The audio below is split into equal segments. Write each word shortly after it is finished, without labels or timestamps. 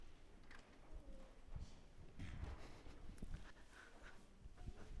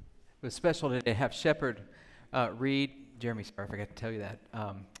It was special today to have Shepherd read. Jeremy, sorry, I forgot to tell you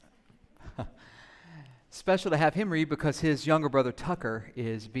that. Special to have him read because his younger brother Tucker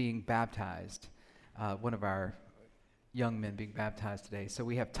is being baptized. One of our young men being baptized today. So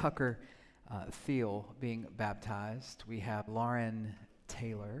we have Tucker Thiel being baptized. We have Lauren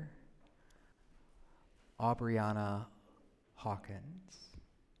Taylor, Aubriana Hawkins.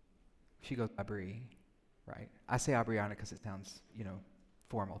 She goes by Bree, right? I say Aubriana because it sounds,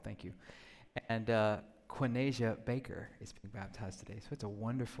 formal. Thank you. And Quinasia Baker is being baptized today. So it's a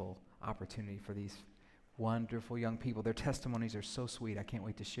wonderful opportunity for these wonderful young people. Their testimonies are so sweet. I can't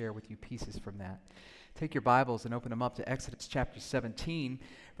wait to share with you pieces from that. Take your Bibles and open them up to Exodus chapter 17.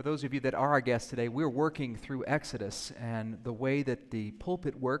 For those of you that are our guests today, we're working through Exodus and the way that the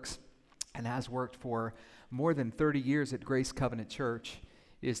pulpit works and has worked for more than 30 years at Grace Covenant Church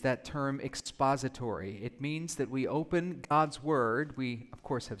is that term expository. It means that we open God's Word. We, of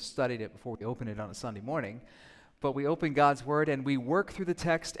course, have studied it before we open it on a Sunday morning. But we open God's Word and we work through the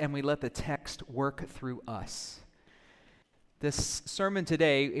text and we let the text work through us. This sermon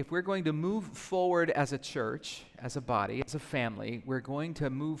today, if we're going to move forward as a church, as a body, as a family, we're going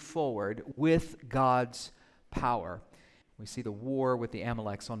to move forward with God's power. We see the war with the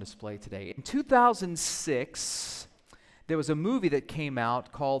Amaleks on display today. In 2006, there was a movie that came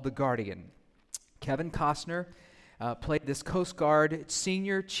out called The Guardian. Kevin Costner played this Coast Guard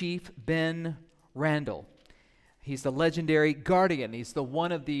Senior Chief Ben Randall. He's the legendary Guardian. He's the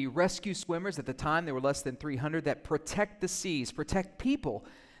one of the rescue swimmers. At the time, there were less than 300 that protect the seas, protect people,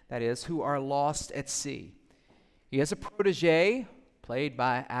 that is, who are lost at sea. He has a protege, played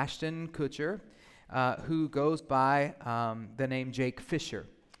by Ashton Kutcher, who goes by the name Jake Fisher.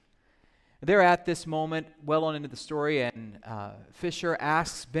 They're at this moment, well on into the story, and Fisher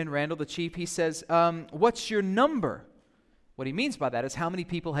asks Ben Randall, the chief, he says, what's your number? What he means by that is, how many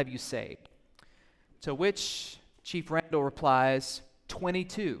people have you saved? To which Chief Randall replies,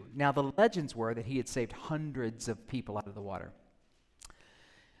 22. Now, the legends were that he had saved hundreds of people out of the water.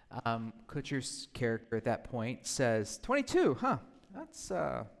 Kutcher's character at that point says, 22, huh? That's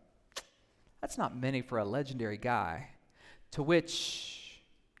not many for a legendary guy. To which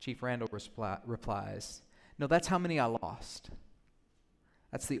Chief Randall replies, no, that's how many I lost.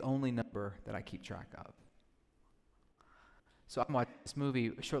 That's the only number that I keep track of. So I'm watching this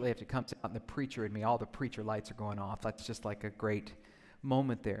movie shortly after it comes out, and the preacher in me, all the preacher lights are going off. That's just like a great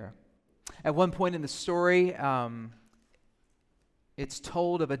moment there. At one point in the story, it's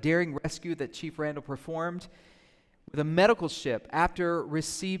told of a daring rescue that Chief Randall performed with a medical ship. After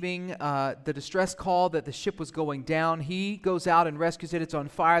receiving the distress call that the ship was going down, he goes out and rescues it. It's on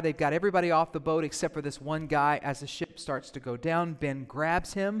fire. They've got everybody off the boat except for this one guy. As the ship starts to go down, Ben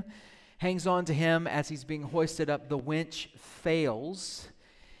grabs him, hangs on to him. As he's being hoisted up, the winch fails,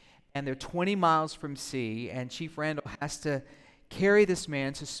 and they're 20 miles from sea, and Chief Randall has to carry this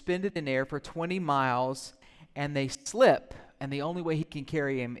man suspended in air for 20 miles, and they slip, and the only way he can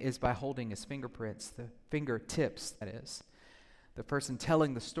carry him is by holding his fingerprints, the fingertips, that is. The person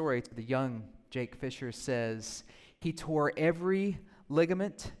telling the story to the young Jake Fisher says, he tore every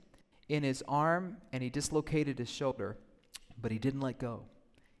ligament in his arm, and he dislocated his shoulder, but he didn't let go.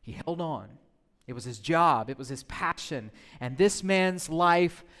 He held on. It was his job. It was his passion. And this man's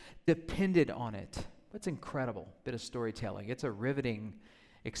life depended on it. It's an incredible bit of storytelling. It's a riveting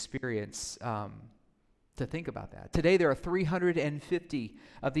experience to think about that. Today, there are 350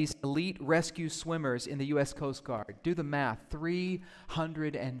 of these elite rescue swimmers in the U.S. Coast Guard. Do the math.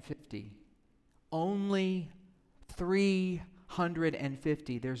 350. Only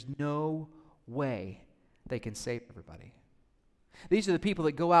 350. There's no way they can save everybody. These are the people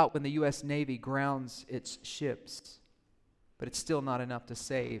that go out when the U.S. Navy grounds its ships. But it's still not enough to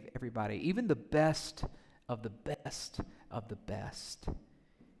save everybody. Even the best of the best of the best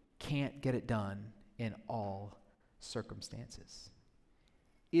can't get it done in all circumstances.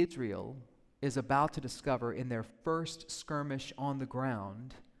 Israel is about to discover in their first skirmish on the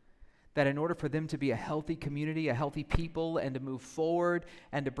ground that in order for them to be a healthy community, a healthy people, and to move forward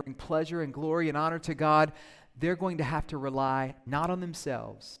and to bring pleasure and glory and honor to God, they're going to have to rely not on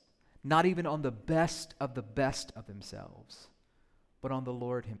themselves, not even on the best of themselves, but on the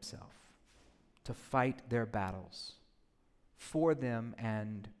Lord himself to fight their battles for them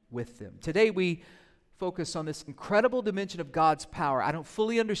and with them. Today we focus on this incredible dimension of God's power. I don't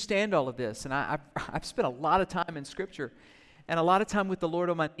fully understand all of this, and I've spent a lot of time in Scripture and a lot of time with the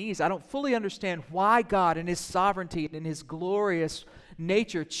Lord on my knees. I don't fully understand why God in his sovereignty and in his glorious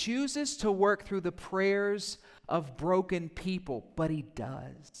nature chooses to work through the prayers of broken people, but he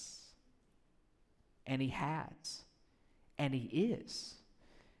does. And he has. And he is.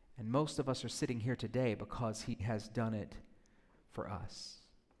 And most of us are sitting here today because he has done it for us.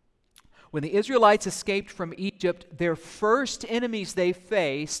 When the Israelites escaped from Egypt, their first enemies they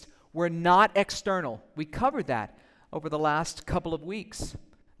faced were not external. We covered that over the last couple of weeks.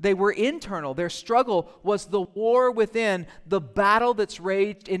 They were internal. Their struggle was the war within, the battle that's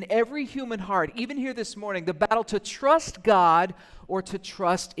raged in every human heart, even here this morning, the battle to trust God or to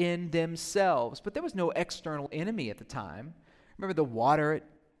trust in themselves. But there was no external enemy at the time. Remember the water at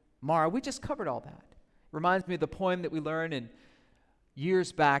Marah? We just covered all that. It reminds me of the poem that we learned in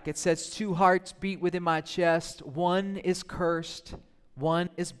years back. It says, 2 hearts beat within my chest. One is cursed,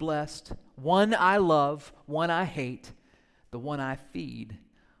 one is blessed. One I love, one I hate. The one I feed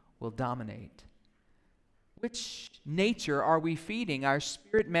will dominate. Which nature are we feeding? Our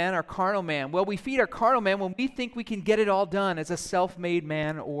spirit man, our carnal man? Well, we feed our carnal man when we think we can get it all done as a self-made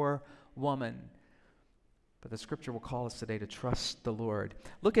man or woman. But the scripture will call us today to trust the Lord.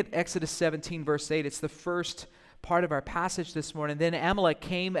 Look at Exodus 17, verse 8. It's the first part of our passage this morning. Then Amalek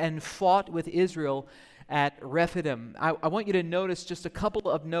came and fought with Israel at Rephidim. I want you to notice just a couple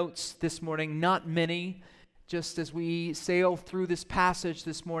of notes this morning, not many, just as we sail through this passage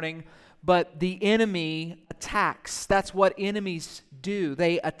this morning. But the enemy attacks. That's what enemies do.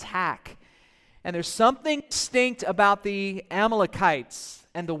 They attack. And there's something distinct about the Amalekites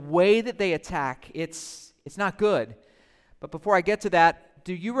and the way that they attack. It's not good. But before I get to that,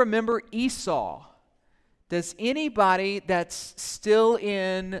 do you remember Esau? Does anybody that's still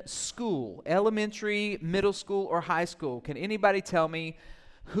in school, elementary, middle school, or high school, can anybody tell me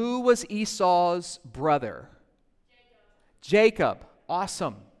who was Esau's brother? Jacob.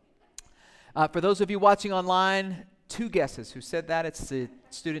 Awesome. For those of you watching online, 2 guesses. Who said that? It's the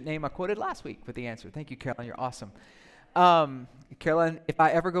student name I quoted last week with the answer. Thank you, Caroline. You're awesome. Caroline, if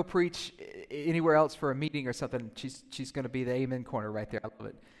I ever go preach anywhere else for a meeting or something, she's going to be the amen corner right there. I love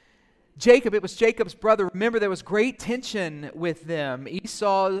it. Jacob, it was Jacob's brother. Remember, there was great tension with them.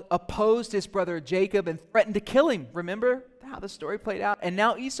 Esau opposed his brother Jacob and threatened to kill him. Remember how the story played out? And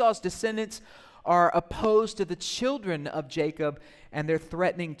now Esau's descendants are opposed to the children of Jacob, and they're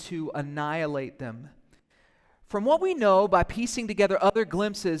threatening to annihilate them. From what we know by piecing together other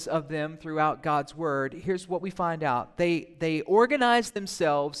glimpses of them throughout God's Word, here's what we find out. They organized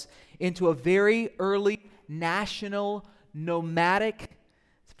themselves into a very early national, nomadic,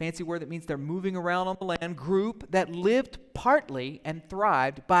 it's a fancy word that means they're moving around on the land, group that lived partly and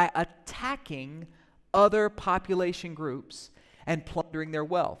thrived by attacking other population groups and plundering their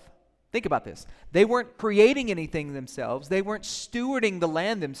wealth. Think about this. They weren't creating anything themselves. They weren't stewarding the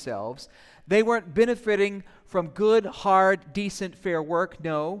land themselves. They weren't benefiting from good, hard, decent, fair work.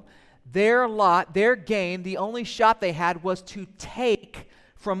 No. Their lot, their gain, the only shot they had was to take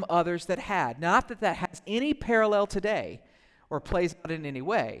from others that had. Not that that has any parallel today or plays out in any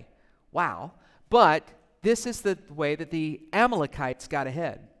way. Wow. But this is the way that the Amalekites got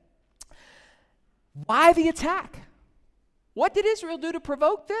ahead. Why the attack? What did Israel do to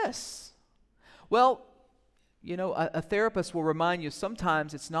provoke this? Well, you know, a therapist will remind you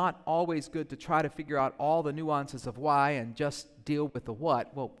sometimes it's not always good to try to figure out all the nuances of why and just deal with the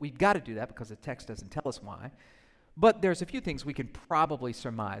what. Well, we've got to do that because the text doesn't tell us why. But there's a few things we can probably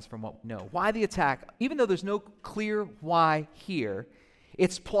surmise from what we know. Why the attack? Even though there's no clear why here,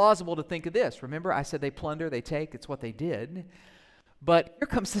 it's plausible to think of this. Remember, I said they plunder, they take. It's what they did. But here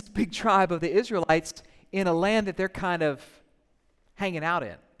comes this big tribe of the Israelites in a land that they're kind of hanging out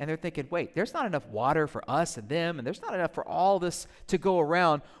in. And they're thinking, wait, there's not enough water for us and them, and there's not enough for all this to go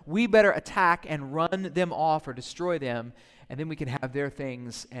around. We better attack and run them off or destroy them, and then we can have their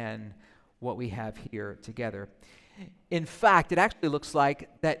things and what we have here together. In fact, it actually looks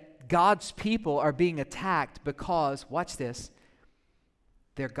like that God's people are being attacked because, watch this,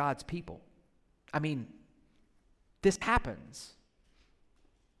 they're God's people. I mean, this happens.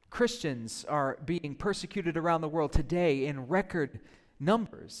 Christians are being persecuted around the world today in record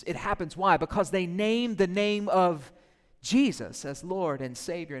numbers. It happens. Why? Because they named the name of Jesus as Lord and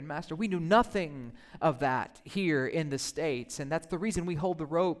Savior and Master. We knew nothing of that here in the States, and that's the reason we hold the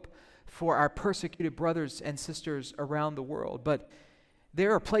rope for our persecuted brothers and sisters around the world. But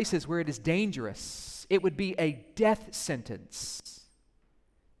there are places where it is dangerous. It would be a death sentence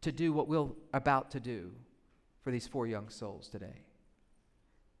to do what we're about to do for these 4 young souls today.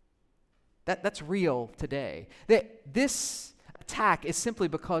 That's real today. This attack is simply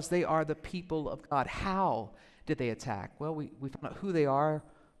because they are the people of God. How did they attack? Well, we found out who they are,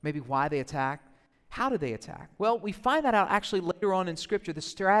 maybe why they attack. How did they attack? Well, we find that out actually later on in Scripture. The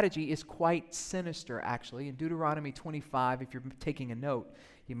strategy is quite sinister, actually. In Deuteronomy 25, if you're taking a note,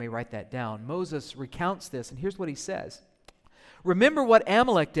 you may write that down. Moses recounts this, and here's what he says. Remember what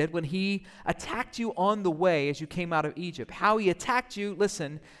Amalek did when he attacked you on the way as you came out of Egypt. How he attacked you,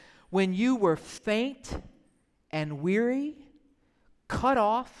 listen, when you were faint and weary, cut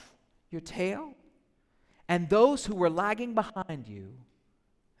off your tail, and those who were lagging behind you,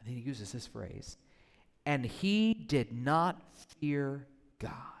 and then he uses this phrase, and he did not fear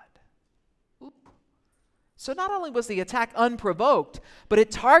God. Ooh. So not only was the attack unprovoked, but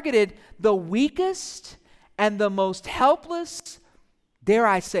it targeted the weakest and the most helpless, dare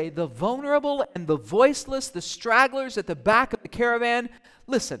I say, the vulnerable and the voiceless, the stragglers at the back of the caravan.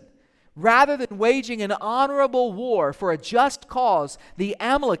 Listen, rather than waging an honorable war for a just cause, the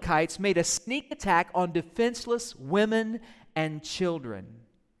Amalekites made a sneak attack on defenseless women and children.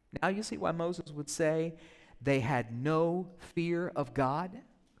 Now you see why Moses would say they had no fear of God?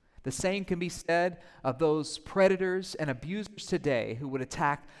 The same can be said of those predators and abusers today who would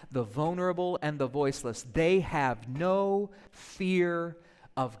attack the vulnerable and the voiceless. They have no fear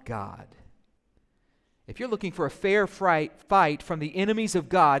of God. If you're looking for a fair fight from the enemies of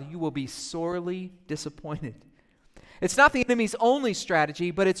God, you will be sorely disappointed. It's not the enemy's only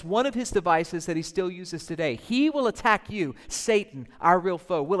strategy, but it's one of his devices that he still uses today. He will attack you. Satan, our real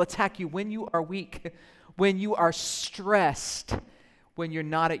foe, will attack you when you are weak, when you are stressed, when you're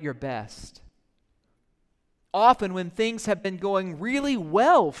not at your best. Often when things have been going really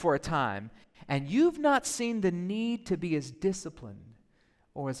well for a time and you've not seen the need to be as disciplined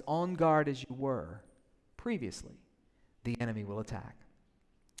or as on guard as you were previously, the enemy will attack.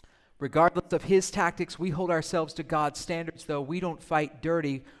 Regardless of his tactics, we hold ourselves to God's standards, though. We don't fight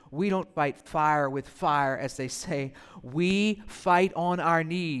dirty. We don't fight fire with fire, as they say. We fight on our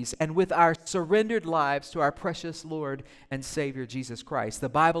knees and with our surrendered lives to our precious Lord and Savior, Jesus Christ. The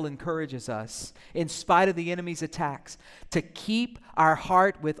Bible encourages us, in spite of the enemy's attacks, to keep our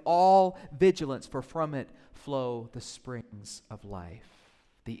heart with all vigilance, for from it flow the springs of life.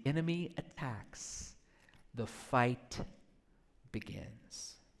 The enemy attacks. The fight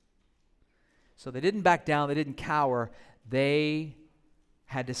begins. So they didn't back down, they didn't cower, they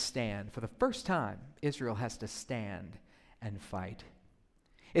had to stand. For the first time, Israel has to stand and fight.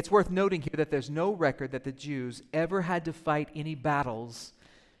 It's worth noting here that there's no record that the Jews ever had to fight any battles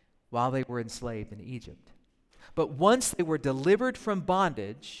while they were enslaved in Egypt. But once they were delivered from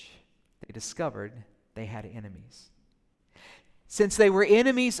bondage, they discovered they had enemies. Since they were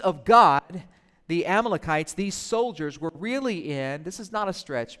enemies of God, the Amalekites, these soldiers, were really in, this is not a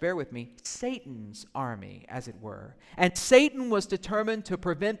stretch, bear with me, Satan's army, as it were. And Satan was determined to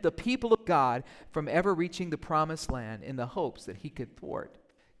prevent the people of God from ever reaching the promised land in the hopes that he could thwart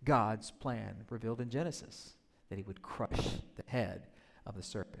God's plan revealed in Genesis, that he would crush the head of the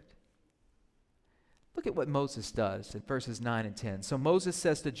serpent. Look at what Moses does in verses 9 and 10. So Moses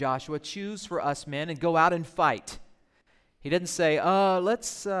says to Joshua, "Choose for us men and go out and fight." He didn't say,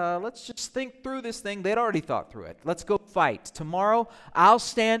 let's just think through this thing. They'd already thought through it. Let's go fight. Tomorrow, I'll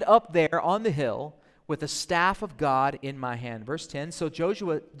stand up there on the hill with the staff of God in my hand. Verse 10, so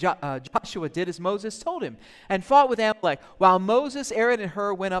Joshua did as Moses told him and fought with Amalek, while Moses, Aaron, and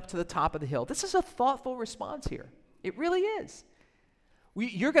Hur went up to the top of the hill. This is a thoughtful response here. It really is.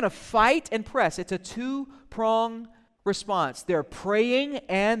 You're going to fight and press. It's a two-prong response. They're praying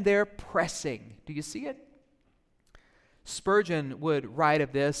and they're pressing. Do you see it? Spurgeon would write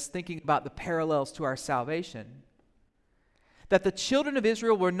of this, thinking about the parallels to our salvation, that the children of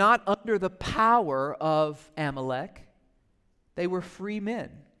Israel were not under the power of Amalek. They were free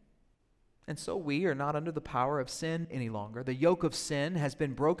men. And so we are not under the power of sin any longer. The yoke of sin has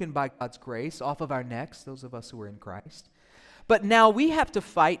been broken by God's grace off of our necks, those of us who are in Christ. But now we have to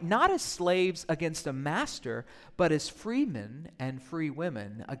fight not as slaves against a master, but as free men and free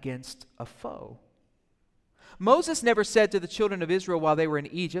women against a foe. Moses never said to the children of Israel while they were in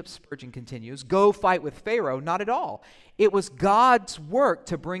Egypt, Spurgeon continues, go fight with Pharaoh. Not at all. It was God's work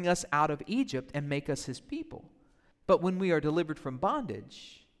to bring us out of Egypt and make us his people. But when we are delivered from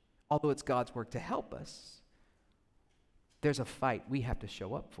bondage, although it's God's work to help us, there's a fight we have to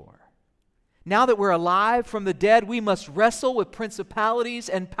show up for. Now that we're alive from the dead, we must wrestle with principalities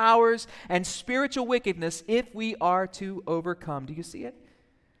and powers and spiritual wickedness if we are to overcome. Do you see it?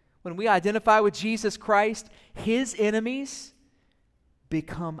 When we identify with Jesus Christ, his enemies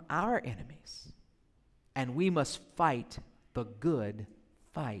become our enemies. And we must fight the good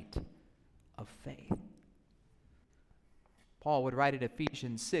fight of faith. Paul would write in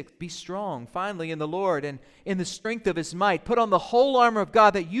Ephesians 6, be strong, finally, in the Lord and in the strength of his might. Put on the whole armor of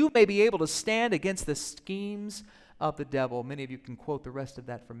God that you may be able to stand against the schemes of the devil. Many of you can quote the rest of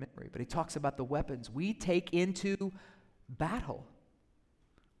that from memory, but he talks about the weapons we take into battle.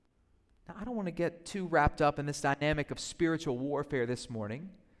 Now, I don't want to get too wrapped up in this dynamic of spiritual warfare this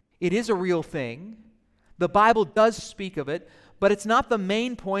morning. It is a real thing. The Bible does speak of it, but it's not the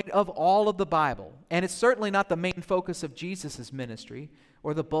main point of all of the Bible. And it's certainly not the main focus of Jesus' ministry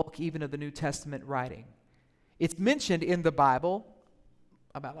or the bulk even of the New Testament writing. It's mentioned in the Bible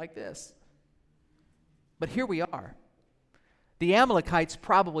about like this. But here we are. The Amalekites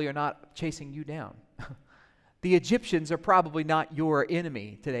probably are not chasing you down. The Egyptians are probably not your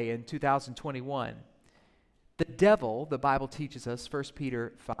enemy today in 2021. The devil, the Bible teaches us, 1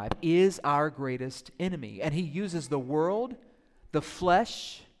 Peter 5, is our greatest enemy. And he uses the world, the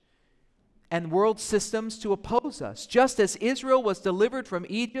flesh, and world systems to oppose us. Just as Israel was delivered from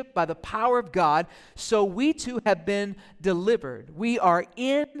Egypt by the power of God, so we too have been delivered. We are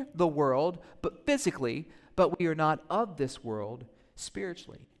in the world, but physically, but we are not of this world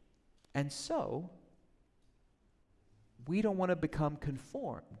spiritually. And so, we don't want to become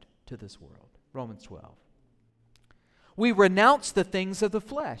conformed to this world. Romans 12. We renounce the things of the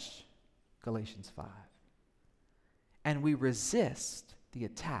flesh. Galatians 5. And we resist the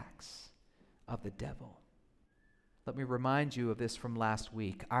attacks of the devil. Let me remind you of this from last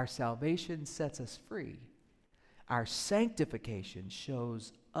week. Our salvation sets us free. Our sanctification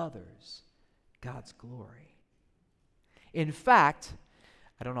shows others God's glory. In fact,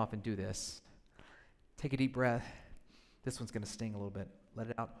 I don't often do this. Take a deep breath. This one's going to sting a little bit.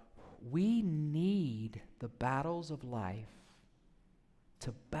 Let it out. We need the battles of life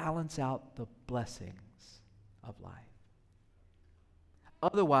to balance out the blessings of life.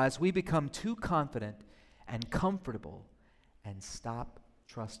 Otherwise, we become too confident and comfortable and stop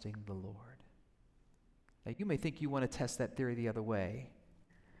trusting the Lord. Now, you may think you want to test that theory the other way,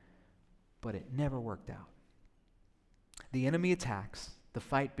 but it never worked out. The enemy attacks, the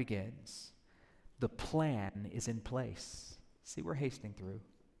fight begins, the plan is in place. See, we're hastening through.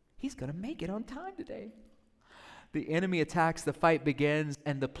 He's going to make it on time today. The enemy attacks, the fight begins,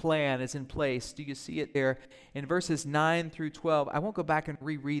 and the plan is in place. Do you see it there in verses 9 through 12? I won't go back and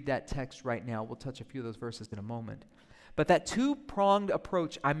reread that text right now. We'll touch a few of those verses in a moment. But that two-pronged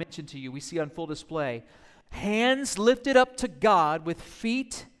approach I mentioned to you, we see on full display. Hands lifted up to God with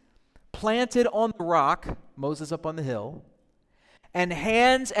feet planted on the rock, Moses up on the hill, and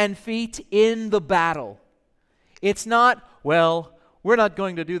hands and feet in the battle. It's not, well, we're not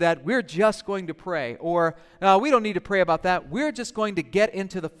going to do that. We're just going to pray. Or, we don't need to pray about that. We're just going to get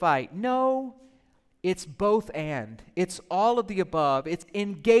into the fight. No, it's both and. It's all of the above. It's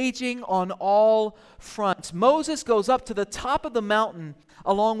engaging on all fronts. Moses goes up to the top of the mountain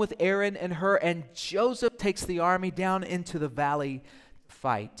along with Aaron and Hur, and Joseph takes the army down into the valley to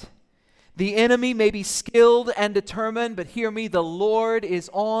fight. The enemy may be skilled and determined, but hear me, the Lord is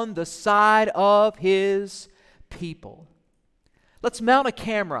on the side of his people. Let's mount a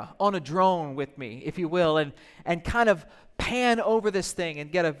camera on a drone with me, if you will, and kind of pan over this thing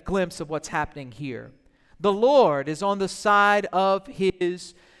and get a glimpse of what's happening here. The Lord is on the side of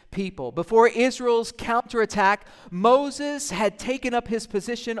his people. Before Israel's counterattack, Moses had taken up his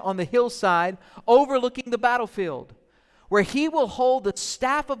position on the hillside overlooking the battlefield, where he will hold the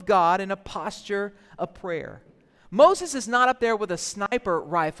staff of God in a posture of prayer. Moses is not up there with a sniper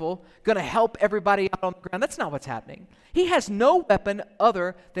rifle going to help everybody out on the ground. That's not what's happening. He has no weapon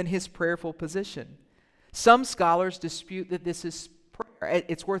other than his prayerful position. Some scholars dispute that this is prayer.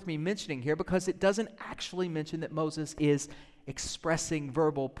 It's worth me mentioning here because it doesn't actually mention that Moses is expressing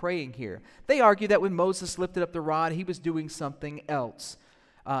verbal praying here. They argue that when Moses lifted up the rod, he was doing something else.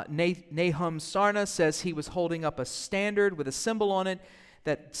 Nahum Sarna says he was holding up a standard with a symbol on it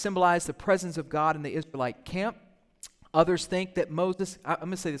that symbolized the presence of God in the Israelite camp. Others think that Moses, I'm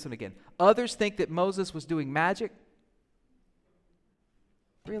going to say this one again. Others think that Moses was doing magic.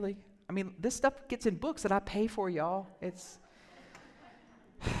 Really? I mean, this stuff gets in books that I pay for, y'all. It's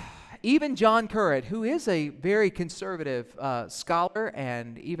even John Currid, who is a very conservative scholar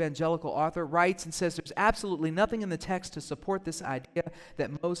and evangelical author, writes and says there's absolutely nothing in the text to support this idea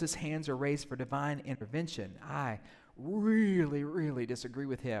that Moses' hands are raised for divine intervention. I really, really disagree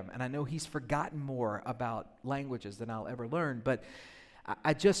with him, and I know he's forgotten more about languages than I'll ever learn, but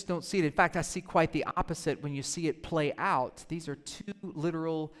I just don't see it. In fact, I see quite the opposite when you see it play out. These are two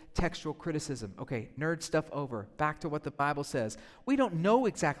literal textual criticism. Okay, nerd stuff over. Back to what the Bible says. We don't know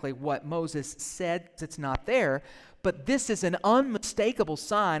exactly what Moses said because it's not there, but this is an unmistakable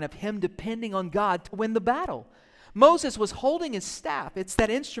sign of him depending on God to win the battle. Moses was holding his staff. It's that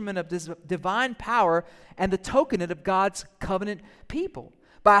instrument of divine power and the token of God's covenant people.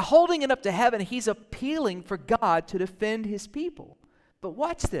 By holding it up to heaven, he's appealing for God to defend his people. But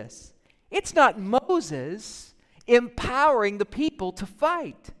watch this. It's not Moses empowering the people to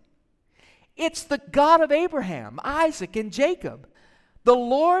fight. It's the God of Abraham, Isaac, and Jacob. The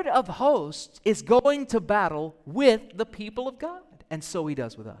Lord of hosts is going to battle with the people of God, and so he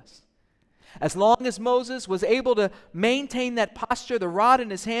does with us. As long as Moses was able to maintain that posture, the rod in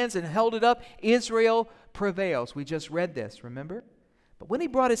his hands, and held it up, Israel prevails. We just read this, remember? But when he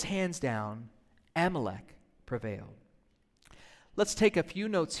brought his hands down, Amalek prevailed. Let's take a few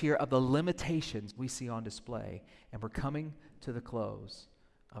notes here of the limitations we see on display, and we're coming to the close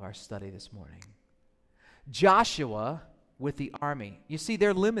of our study this morning. Joshua with the army. You see,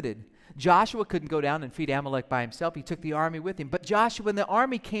 they're limited. Joshua couldn't go down and feed Amalek by himself. He took the army with him. But Joshua and the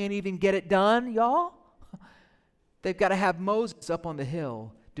army can't even get it done, y'all. They've got to have Moses up on the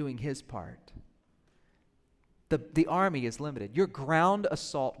hill doing his part. The army is limited. Your ground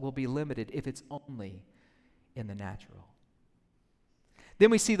assault will be limited if it's only in the natural. Then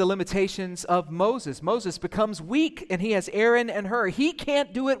we see the limitations of Moses. Moses becomes weak, and he has Aaron and Hur. He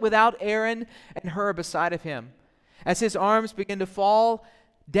can't do it without Aaron and Hur beside of him. As his arms begin to fall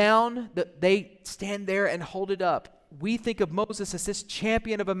down, they stand there and hold it up. We think of Moses as this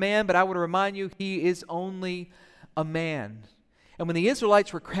champion of a man, but I would remind you, he is only a man. And when the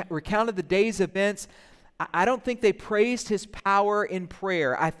Israelites recounted the day's events, I don't think they praised his power in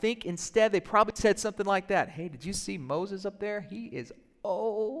prayer. I think instead they probably said something like that. Hey, did you see Moses up there? He is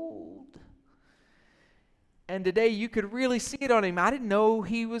old. And today you could really see it on him. I didn't know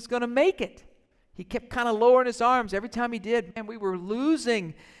he was going to make it. He kept kind of lowering his arms. Every time he did, man, we were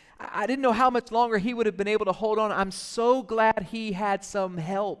losing. I didn't know how much longer he would have been able to hold on. I'm so glad he had some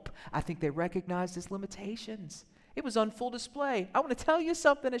help. I think they recognized his limitations. It was on full display. I want to tell you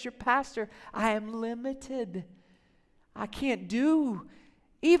something as your pastor. I am limited. I can't do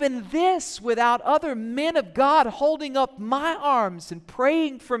even this without other men of God holding up my arms and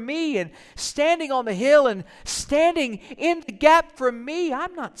praying for me and standing on the hill and standing in the gap for me.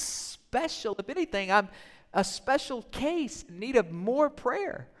 I'm not special. If anything, I'm a special case in need of more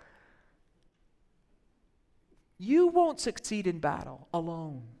prayer. You won't succeed in battle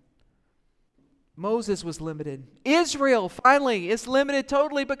alone. Moses was limited. Israel, finally, is limited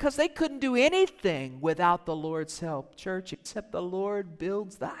totally because they couldn't do anything without the Lord's help. Church, except the Lord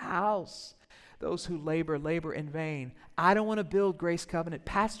builds the house. Those who labor, labor in vain. I don't want to build Grace Covenant.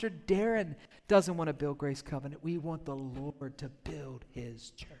 Pastor Darren doesn't want to build Grace Covenant. We want the Lord to build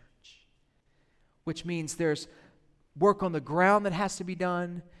his church. Which means there's work on the ground that has to be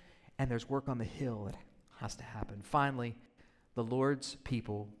done, and there's work on the hill that has to happen. Finally, the Lord's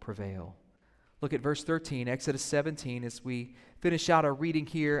people prevail. Look at verse 13, Exodus 17. As we finish out our reading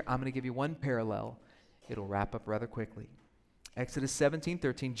here, I'm going to give you one parallel. It'll wrap up rather quickly. Exodus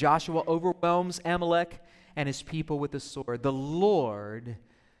 17:13. Joshua overwhelms Amalek and his people with the sword. The Lord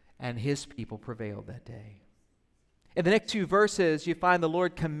and his people prevailed that day. In the next two verses, you find the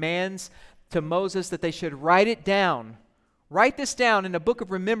Lord commands to Moses that they should write it down. Write this down in a book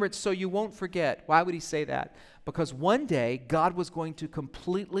of remembrance so you won't forget. Why would he say that? Because one day God was going to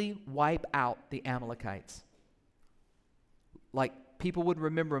completely wipe out the Amalekites. Like people wouldn't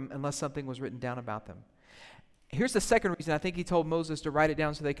remember them unless something was written down about them. Here's the second reason I think he told Moses to write it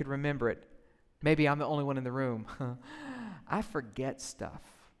down so they could remember it. Maybe I'm the only one in the room. I forget stuff.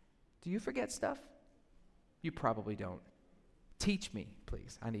 Do you forget stuff? You probably don't. Teach me,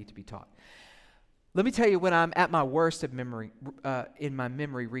 please. I need to be taught. Let me tell you when I'm at my worst of memory, in my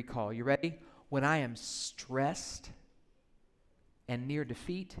memory recall. You ready? When I am stressed and near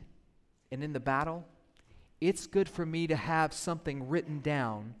defeat and in the battle, it's good for me to have something written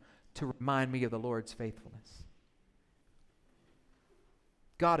down to remind me of the Lord's faithfulness.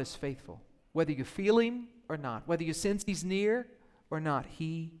 God is faithful. Whether you feel him or not, whether you sense he's near or not,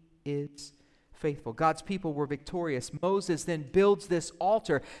 he is faithful. God's people were victorious. Moses then builds this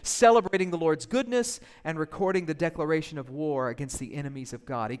altar celebrating the Lord's goodness and recording the declaration of war against the enemies of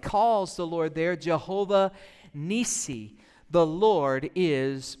God. He calls the Lord there Jehovah Nissi. The Lord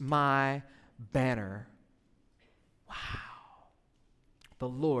is my banner. Wow. The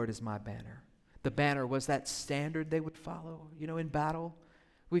Lord is my banner. The banner was that standard they would follow, in battle.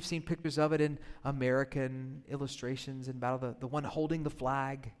 We've seen pictures of it in American illustrations in battle, the one holding the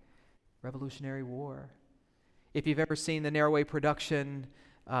flag. Revolutionary War. If you've ever seen the Narrowway production,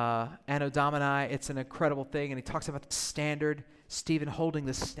 Anno Domini, it's an incredible thing, and he talks about the standard, Stephen holding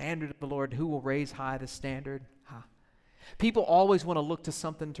the standard of the Lord. Who will raise high the standard? People always want to look to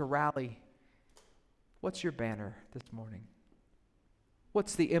something to rally. What's your banner this morning?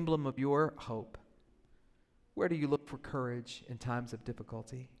 What's the emblem of your hope? Where do you look for courage in times of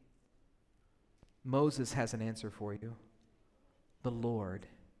difficulty? Moses has an answer for you. The Lord.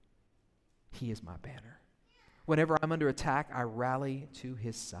 He is my banner. Whenever I'm under attack, I rally to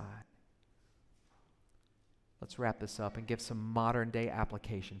his side. Let's wrap this up and give some modern day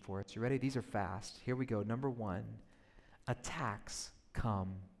application for it. You ready? These are fast. Here we go. Number one, attacks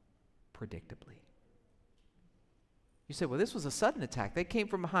come predictably. You say, well, this was a sudden attack. They came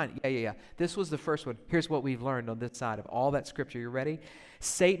from behind. Yeah. This was the first one. Here's what we've learned on this side of all that scripture. You ready?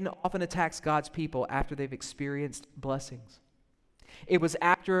 Satan often attacks God's people after they've experienced blessings. It was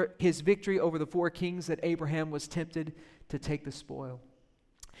after his victory over the 4 kings that Abraham was tempted to take the spoil.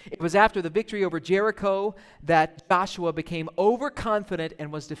 It was after the victory over Jericho that Joshua became overconfident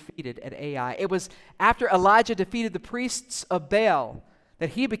and was defeated at Ai. It was after Elijah defeated the priests of Baal that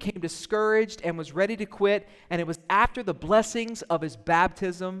he became discouraged and was ready to quit. And it was after the blessings of his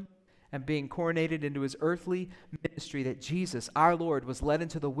baptism and being coronated into his earthly ministry that Jesus, our Lord, was led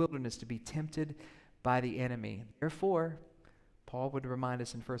into the wilderness to be tempted by the enemy. Therefore, Paul would remind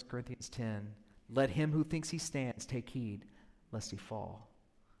us in 1 Corinthians 10, let him who thinks he stands take heed lest he fall.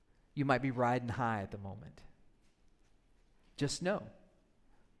 You might be riding high at the moment. Just know,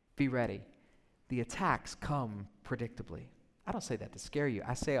 be ready. The attacks come predictably. I don't say that to scare you.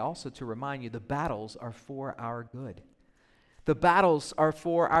 I say also to remind you the battles are for our good. The battles are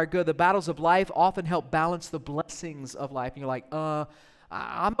for our good. The battles of life often help balance the blessings of life. And you're like,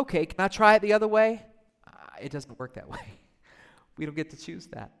 I'm okay. Can I try it the other way? It doesn't work that way. We don't get to choose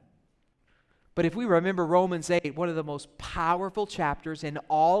that. But if we remember Romans 8, one of the most powerful chapters in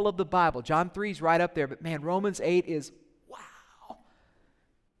all of the Bible, John 3 is right up there, but man, Romans 8 is wow.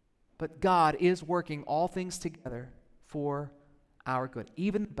 But God is working all things together for our good,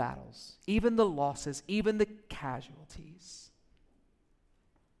 even the battles, even the losses, even the casualties.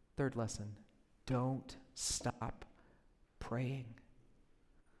 Third lesson, don't stop praying.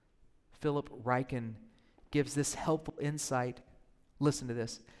 Philip Ryken gives this helpful insight. Listen to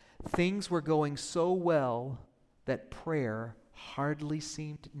this. Things were going so well that prayer hardly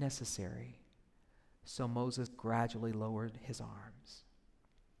seemed necessary. So Moses gradually lowered his arms.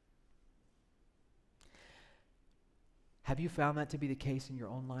 Have you found that to be the case in your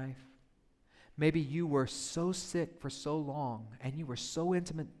own life? Maybe you were so sick for so long and you were so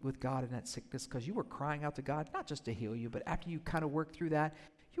intimate with God in that sickness because you were crying out to God, not just to heal you, but after you kind of worked through that,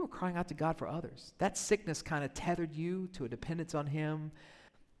 you were crying out to God for others. That sickness kind of tethered you to a dependence on Him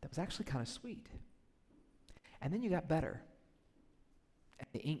that was actually kind of sweet. And then you got better. And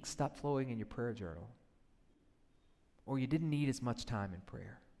the ink stopped flowing in your prayer journal. Or you didn't need as much time in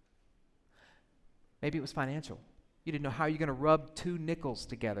prayer. Maybe it was financial. You didn't know how you're going to rub 2 nickels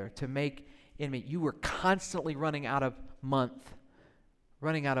together to make ends meet. You were constantly running out of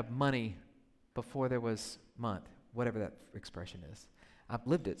money before there was month, whatever that expression is. I've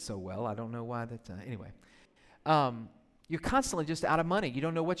lived it so well, I don't know why that, anyway. You're constantly just out of money. You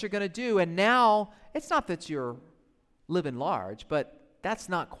don't know what you're going to do. And now, it's not that you're living large, but that's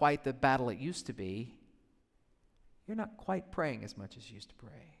not quite the battle it used to be. You're not quite praying as much as you used to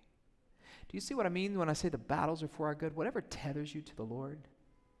pray. Do you see what I mean when I say the battles are for our good? Whatever tethers you to the Lord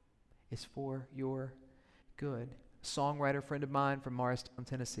is for your good. A songwriter friend of mine from Morristown,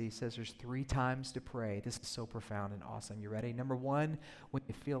 Tennessee says there's 3 times to pray. This is so profound and awesome. You ready? Number 1, when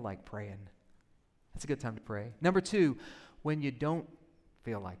you feel like praying. That's a good time to pray. Number 2, when you don't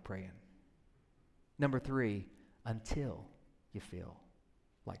feel like praying. Number 3, until you feel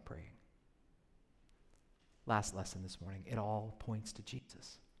like praying. Last lesson this morning. It all points to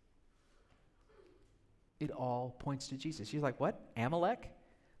Jesus. It all points to Jesus. You're like, what? Amalek?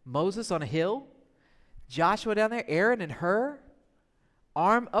 Moses on a hill? Joshua down there? Aaron and Hur?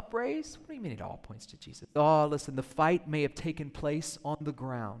 Arm upraised? What do you mean it all points to Jesus? Oh, listen, the fight may have taken place on the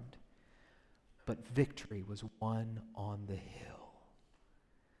ground, but victory was won on the hill.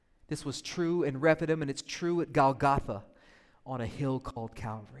 This was true in Rephidim, and it's true at Golgotha on a hill called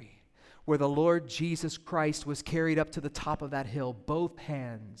Calvary, where the Lord Jesus Christ was carried up to the top of that hill, both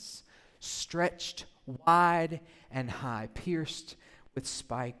hands stretched wide and high, pierced with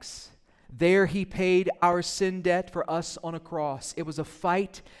spikes. There he paid our sin debt for us on a cross. It was a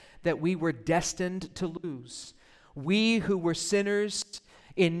fight that we were destined to lose. We who were sinners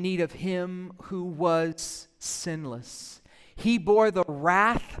in need of him who was sinless. He bore the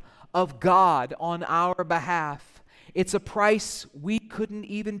wrath of God on our behalf. It's a price we couldn't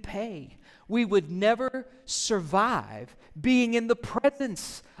even pay. We would never survive being in the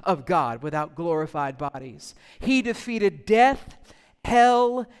presence of God without glorified bodies. He defeated death,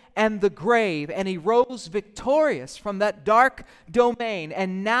 hell, and the grave, and he rose victorious from that dark domain,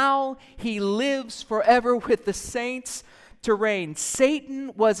 and now he lives forever with the saints to reign.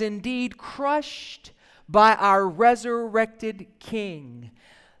 Satan was indeed crushed by our resurrected King.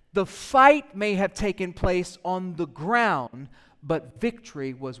 The fight may have taken place on the ground, but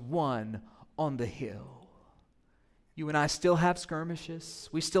victory was won on the hill. You and I still have skirmishes.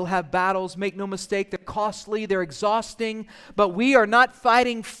 We still have battles. Make no mistake, they're costly, they're exhausting, but we are not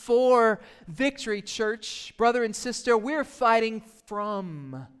fighting for victory, church. Brother and sister, we're fighting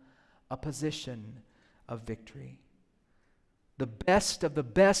from a position of victory. The best of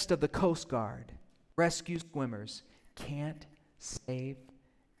the Coast Guard, rescue swimmers, can't save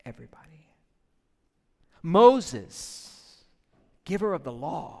everybody. Moses, giver of the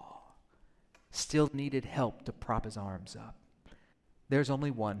law, still needed help to prop his arms up. There's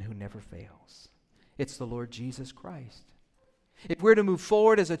only one who never fails. It's the Lord Jesus Christ. If we're to move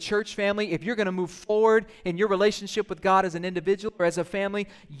forward as a church family, if you're going to move forward in your relationship with God as an individual or as a family,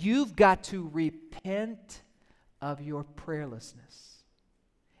 you've got to repent of your prayerlessness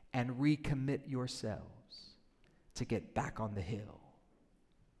and recommit yourselves to get back on the hill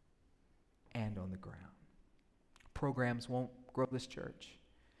and on the ground. Programs won't grow this church.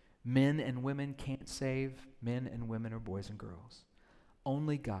 Men and women can't save men and women or boys and girls.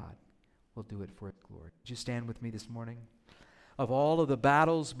 Only God will do it for His glory. Would you stand with me this morning? Of all of the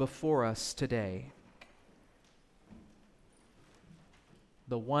battles before us today,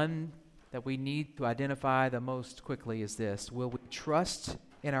 the one that we need to identify the most quickly is this: will we trust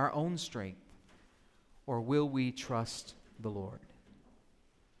in our own strength, or will we trust the Lord?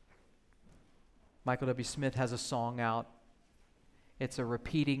 Michael W. Smith has a song out. It's a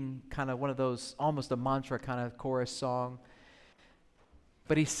repeating kind of one of those, almost a mantra kind of chorus song.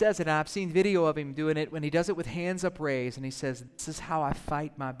 But he says it, and I've seen video of him doing it when he does it with hands upraised, and he says, "This is how I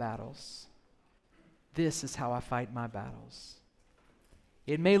fight my battles. This is how I fight my battles.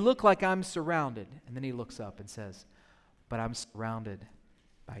 It may look like I'm surrounded," and then he looks up and says, "but I'm surrounded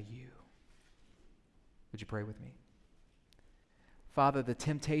by you." Would you pray with me? Father, the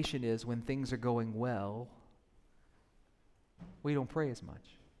temptation is when things are going well, we don't pray as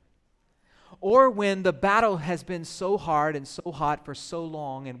much. Or when the battle has been so hard and so hot for so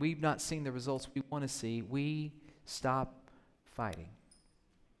long and we've not seen the results we want to see, we stop fighting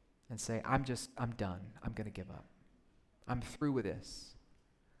and say, I'm done. I'm going to give up. I'm through with this.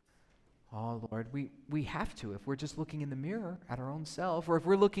 Oh, Lord, we have to if we're just looking in the mirror at our own self, or if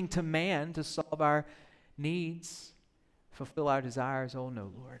we're looking to man to solve our needs, fulfill our desires. Oh,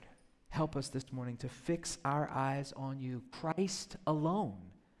 no, Lord. Help us this morning to fix our eyes on you, Christ alone.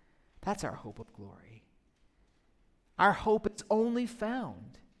 That's our hope of glory. Our hope is only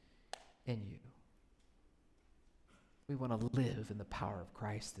found in you. We want to live in the power of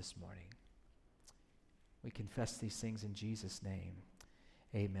Christ this morning. We confess these things in Jesus' name.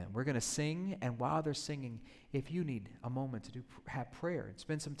 Amen. We're going to sing, and while they're singing, if you need a moment to have prayer and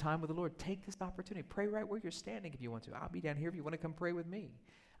spend some time with the Lord, take this opportunity. Pray right where you're standing if you want to. I'll be down here if you want to come pray with me.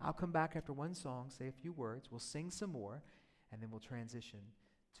 I'll come back after one song, say a few words, we'll sing some more, and then we'll transition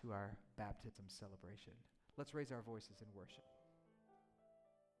to our baptism celebration. Let's raise our voices in worship.